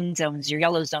 your green zones, your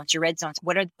yellow zones, your red zones.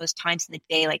 What are those times in the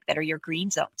day that are your green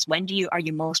zones? When are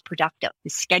you most productive?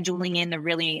 Scheduling in the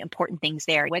really important things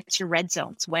there. What's your red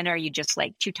zones? When are you just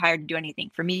too tired to do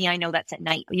anything? For me, I know that's at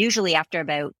night. Usually after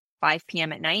about 5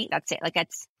 p.m. at night, that's it.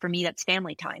 For me, that's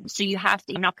family time. So I'm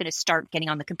not going to start getting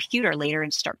on the computer later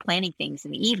and start planning things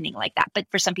in the evening like that. But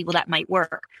for some people that might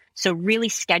work. So really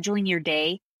scheduling your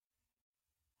day,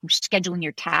 scheduling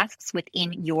your tasks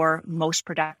within your most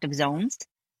productive zones,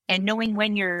 and knowing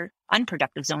when your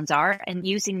unproductive zones are and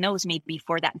using those maybe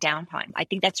for that downtime. I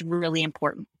think that's really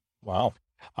important. Wow.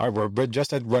 All right, we're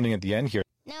just running at the end here.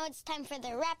 Now it's time for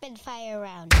the rapid fire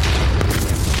round.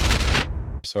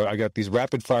 So I got these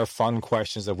rapid fire fun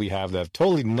questions that we have that have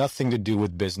totally nothing to do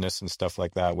with business and stuff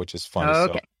like that, which is fun.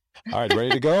 Okay. So, all right, ready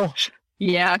to go?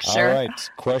 Yeah, sure. All right,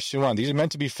 question 1. These are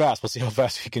meant to be fast. We'll see how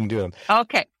fast we can do them.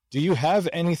 Okay. Do you have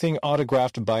anything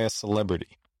autographed by a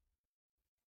celebrity?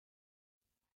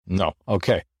 No.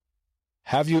 Okay.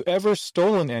 Have you ever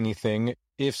stolen anything?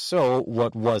 If so,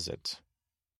 what was it?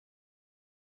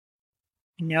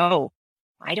 No,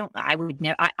 I don't. I would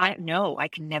never. No, I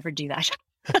can never do that.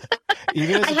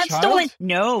 Even as a I have child? stolen.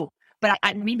 No, but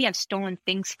maybe I've stolen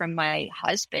things from my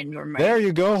husband or my There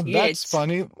you go. kids. That's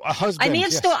funny. A husband. I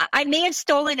may have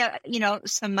stolen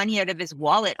some money out of his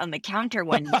wallet on the counter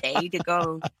one day to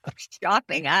go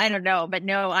shopping. I don't know, but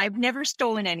no, I've never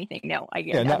stolen anything. No,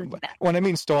 when I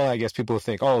mean stolen, I guess people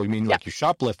think, oh, you mean like you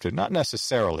shoplifted? Not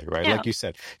necessarily, right? No. Like you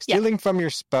said, stealing from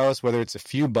your spouse, whether it's a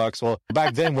few bucks. Well,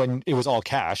 back then when it was all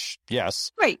cash,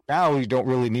 yes. Right. Now you don't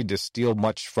really need to steal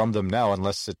much from them now,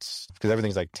 unless it's because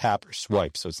everything's like tap or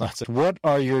swipe. So it's not. What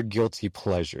are your guilty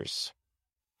pleasures?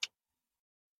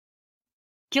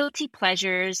 Guilty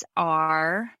pleasures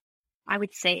are, I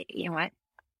would say, you know what?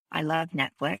 I love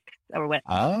Netflix or what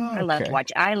I love to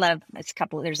watch.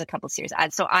 There's a couple series.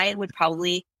 So I would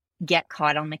probably get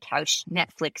caught on the couch,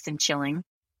 Netflix and chilling.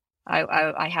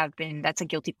 I have been, that's a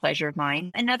guilty pleasure of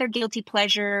mine. Another guilty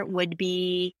pleasure would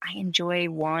be, I enjoy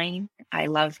wine.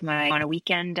 On a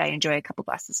weekend, I enjoy a couple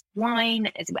glasses of wine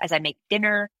as I make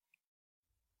dinner.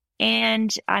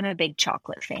 And I'm a big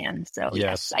chocolate fan. So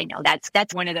yes, I know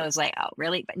that's one of those like, oh,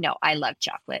 really? But no, I love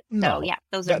chocolate. So yeah,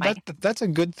 those are that's a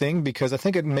good thing because I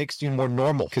think it makes you more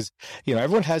normal because,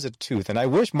 everyone has a tooth. And I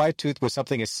wish my tooth was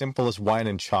something as simple as wine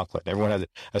and chocolate. Everyone has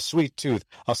a sweet tooth,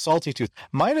 a salty tooth.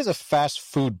 Mine is a fast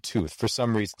food tooth for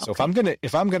some reason. So okay.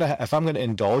 if I'm gonna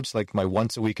indulge like my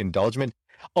once a week indulgence,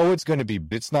 it's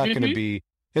not going to be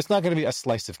a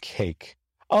slice of cake.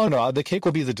 Oh, no, the cake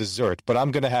will be the dessert, but I'm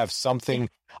going to have something,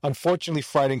 unfortunately,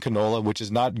 fried in canola, which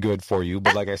is not good for you.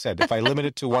 But like I said, if I limit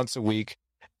it to once a week,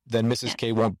 then Mrs.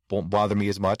 K won't bother me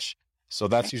as much. So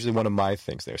that's usually one of my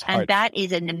things there. And that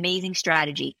is an amazing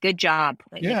strategy. Good job.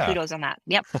 Kudos on that.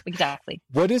 Yep, exactly.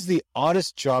 What is the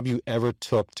oddest job you ever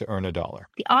took to earn $1?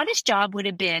 The oddest job would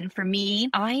have been, for me,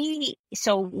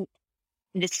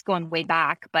 this is going way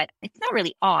back, but it's not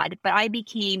really odd, but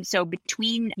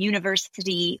between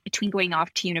going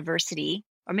off to university,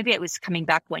 or maybe it was coming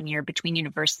back one year between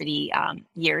university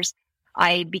years,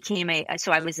 I became I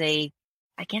was I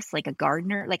guess like a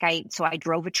gardener. I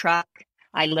drove a truck.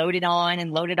 I loaded on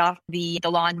and loaded off the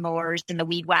lawnmowers and the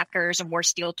weed whackers and wore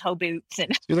steel toe boots.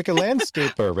 And you're like a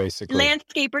landscaper, basically.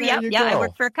 Yeah. I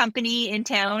worked for a company in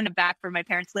town back where my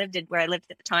parents lived and where I lived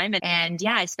at the time. And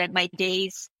I spent my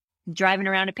days driving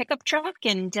around a pickup truck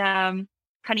and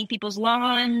cutting people's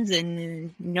lawns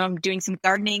and I'm doing some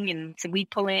gardening and some weed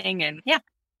pulling and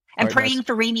praying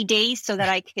for rainy days so that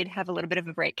I could have a little bit of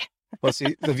a break. Well,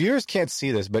 see, the viewers can't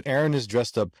see this, but Erin is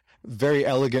dressed up very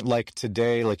elegant like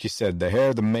today, like you said, the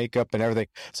hair, the makeup and everything.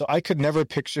 So I could never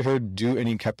picture her do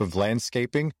any type of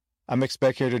landscaping. I'm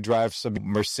expecting her to drive some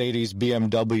Mercedes,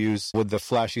 BMWs with the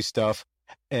flashy stuff.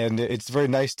 And it's very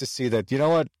nice to see that, you know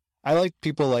what? I like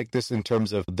people like this in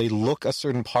terms of they look a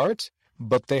certain part,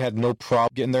 but they had no problem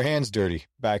getting their hands dirty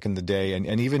back in the day.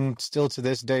 And even still to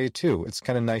this day, too. It's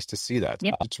kind of nice to see that.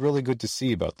 Yep. It's really good to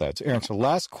see about that. So, Erin,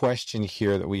 last question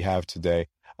here that we have today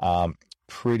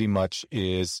pretty much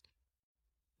is,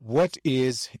 what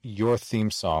is your theme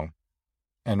song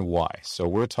and why? So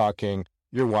we're talking,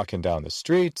 you're walking down the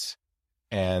street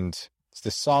and the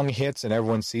song hits and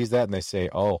everyone sees that and they say,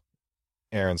 oh,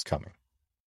 Erin's coming.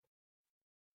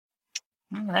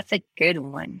 Oh, that's a good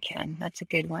one, Ken. That's a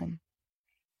good one.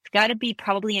 It's got to be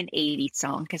probably an 80s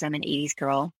song because I'm an 80s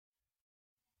girl.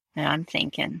 And I'm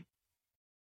thinking.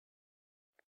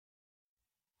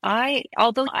 I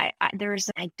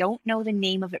don't know the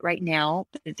name of it right now,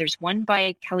 but there's one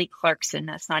by Kelly Clarkson.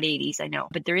 That's not 80s, I know.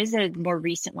 But there is a more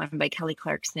recent one by Kelly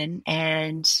Clarkson.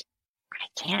 And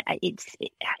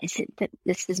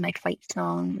This Is My Fight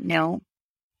Song? No.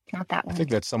 Not that one. I think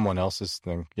that's someone else's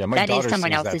thing. Yeah, my daughter sings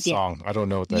that song. I don't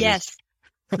know what that is. Yes.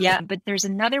 Yeah, but there's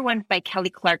another one by Kelly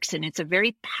Clarkson. It's a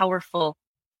very powerful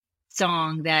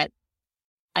song that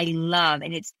I love,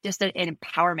 and it's just an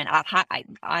empowerment.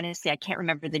 Honestly, I can't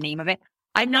remember the name of it.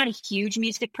 I'm not a huge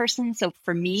music person, so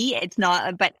for me, it's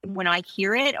not. But when I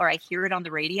hear it or I hear it on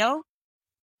the radio,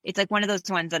 it's like one of those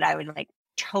ones that I would like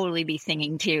totally be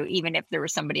singing to, even if there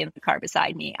was somebody in the car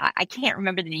beside me. I can't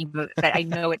remember the name of it, but I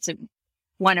know it's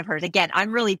one of hers. Again,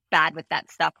 I'm really bad with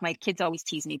that stuff. My kids always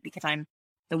tease me because I'm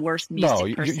the worst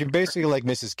music person. You're basically like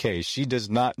Mrs. K. She does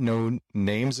not know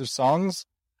names of songs,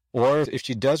 or if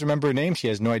she does remember a name, she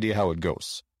has no idea how it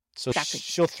goes. So exactly.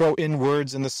 She'll throw in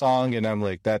words in the song, and I'm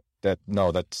like, that's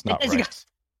not right.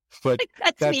 But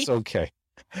that's okay.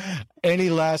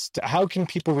 How can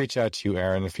people reach out to you,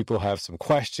 Erin, if people have some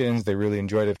questions, they really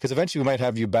enjoyed it? Because eventually we might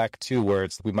have you back too, where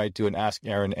we might do an Ask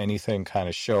Erin Anything kind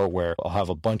of show where I'll have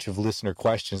a bunch of listener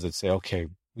questions that say, okay,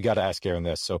 we got to ask Erin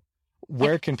this. So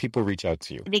where can people reach out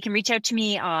to you? They can reach out to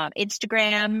me on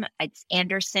Instagram. It's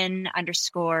Anderson_EE,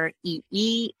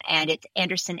 and it's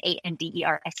Anderson,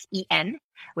 ANDERSEN.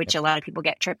 which a lot of people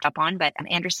get tripped up on, but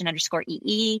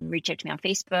Anderson_EE. Reach out to me on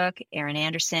Facebook, Erin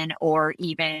Anderson, or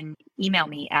even email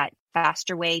me at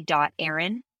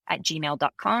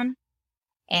fasterway.erin@gmail.com.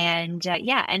 And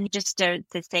and just to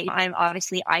say,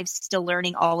 I'm still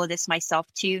learning all of this myself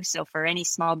too. So for any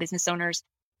small business owners,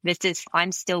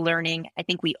 I'm still learning. I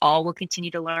think we all will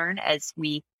continue to learn as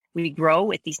we grow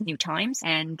with these new times,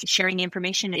 and sharing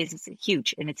information is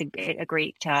huge, and it's a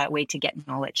great way to get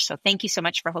knowledge. So thank you so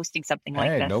much for hosting something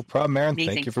like this. No problem, Erin.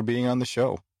 Amazing. Thank you for being on the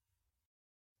show.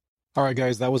 All right,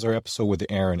 guys, that was our episode with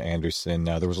Erin Anderson.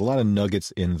 There was a lot of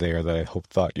nuggets in there that I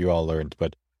thought you all learned,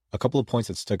 but a couple of points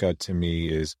that stuck out to me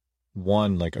is,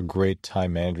 one, like a great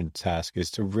time management task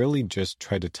is to really just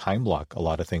try to time block a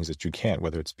lot of things that you can,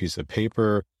 whether it's a piece of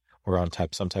paper or on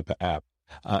some type of app.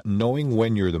 Knowing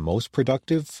when you're the most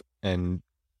productive and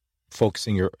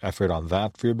focusing your effort on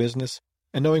that for your business,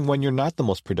 and knowing when you're not the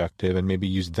most productive and maybe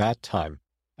use that time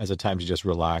as a time to just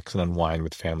relax and unwind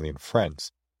with family and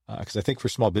friends. Because I think for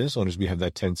small business owners, we have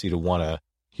that tendency to want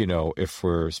to,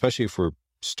 especially if we're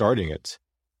starting it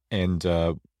and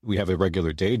we have a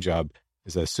regular day job,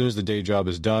 is that as soon as the day job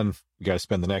is done, we got to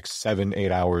spend the next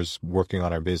 7-8 hours working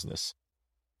on our business.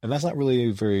 And that's not really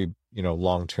a very,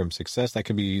 long-term success. That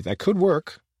could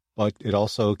work, but it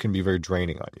also can be very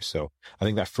draining on you. So I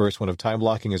think that first one of time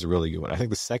blocking is a really good one. I think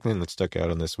the second thing that stuck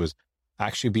out on this was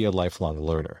actually be a lifelong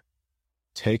learner.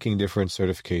 Taking different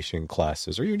certification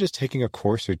classes, or even just taking a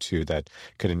course or two that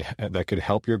could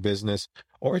help your business,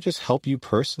 or just help you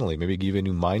personally, maybe give you a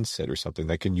new mindset or something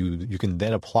that you can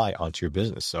then apply onto your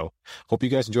business. So hope you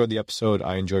guys enjoyed the episode.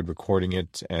 I enjoyed recording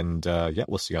it, and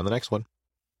we'll see you on the next one.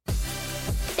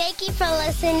 Thank you for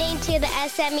listening to the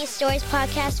SME Stories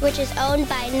podcast, which is owned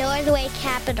by Northway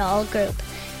Capital Group.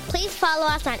 Please follow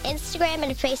us on Instagram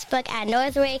and Facebook at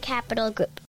Northway Capital Group.